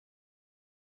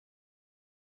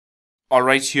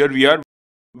Alright, here we are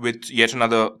with yet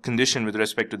another condition with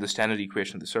respect to the standard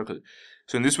equation of the circle.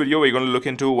 So in this video, we're going to look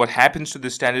into what happens to the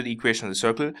standard equation of the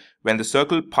circle when the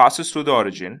circle passes through the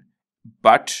origin,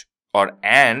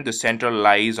 and the center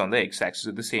lies on the x-axis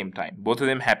at the same time. Both of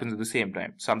them happens at the same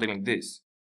time, something like this.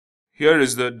 Here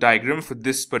is the diagram for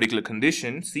this particular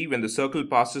condition. See, when the circle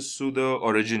passes through the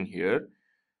origin here,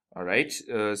 alright,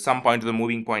 some point of the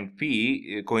moving point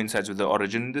P coincides with the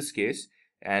origin in this case.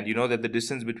 And you know that the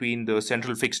distance between the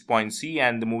central fixed point C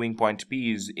and the moving point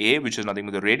P is A, which is nothing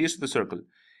but the radius of the circle.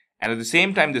 And at the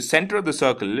same time, the center of the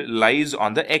circle lies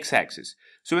on the x-axis.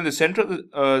 So when the center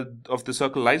of the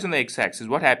circle lies on the x-axis,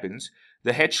 what happens?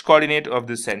 The h coordinate of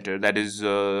the center, that is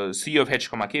C of h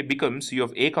comma k, becomes C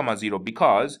of a comma 0,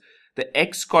 because the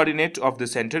x coordinate of the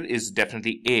center is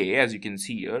definitely A, as you can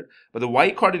see here, but the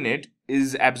y coordinate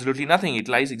is absolutely nothing. It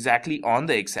lies exactly on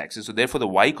the x-axis. So therefore the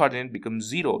y coordinate becomes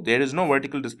 0. There is no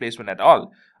vertical displacement at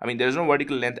all. I mean, there is no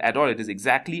vertical length at all. It is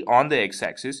exactly on the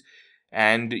x-axis.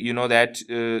 And you know that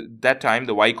that time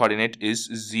the y coordinate is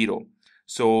 0.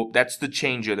 So that's the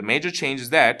change here. The major change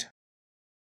is that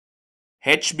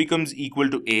h becomes equal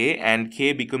to A and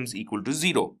k becomes equal to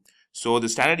 0. So the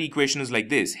standard equation is like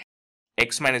this: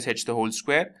 x minus h the whole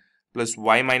square plus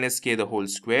y minus k the whole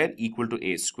square equal to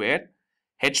a square.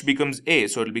 H becomes a,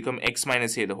 so it will become x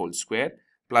minus a the whole square,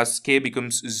 plus k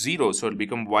becomes 0, so it will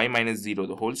become y minus 0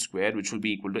 the whole square, which will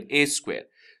be equal to a square.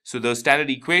 So the standard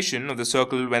equation of the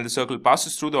circle when the circle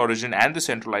passes through the origin and the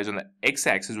center lies on the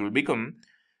x-axis will become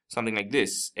something like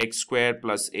this: x square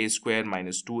plus a square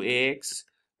minus 2ax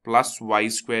plus y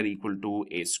square equal to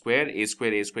a square. A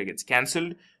square gets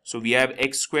cancelled. So we have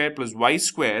x square plus y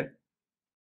square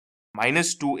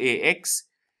minus 2ax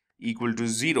equal to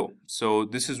 0. So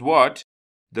this is what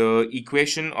the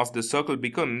equation of the circle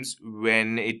becomes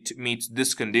when it meets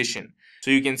this condition.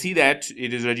 So you can see that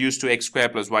it is reduced to x square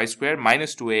plus y square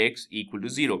minus 2ax equal to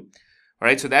 0.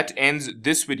 Alright, so that ends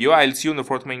this video. I'll see you in the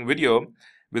forthcoming video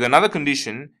with another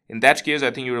condition. In that case,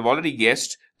 I think you have already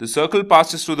guessed, the circle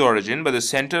passes through the origin, but the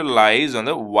center lies on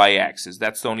the y-axis.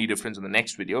 That's the only difference in the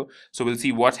next video. So we'll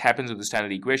see what happens with the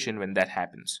standard equation when that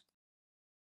happens.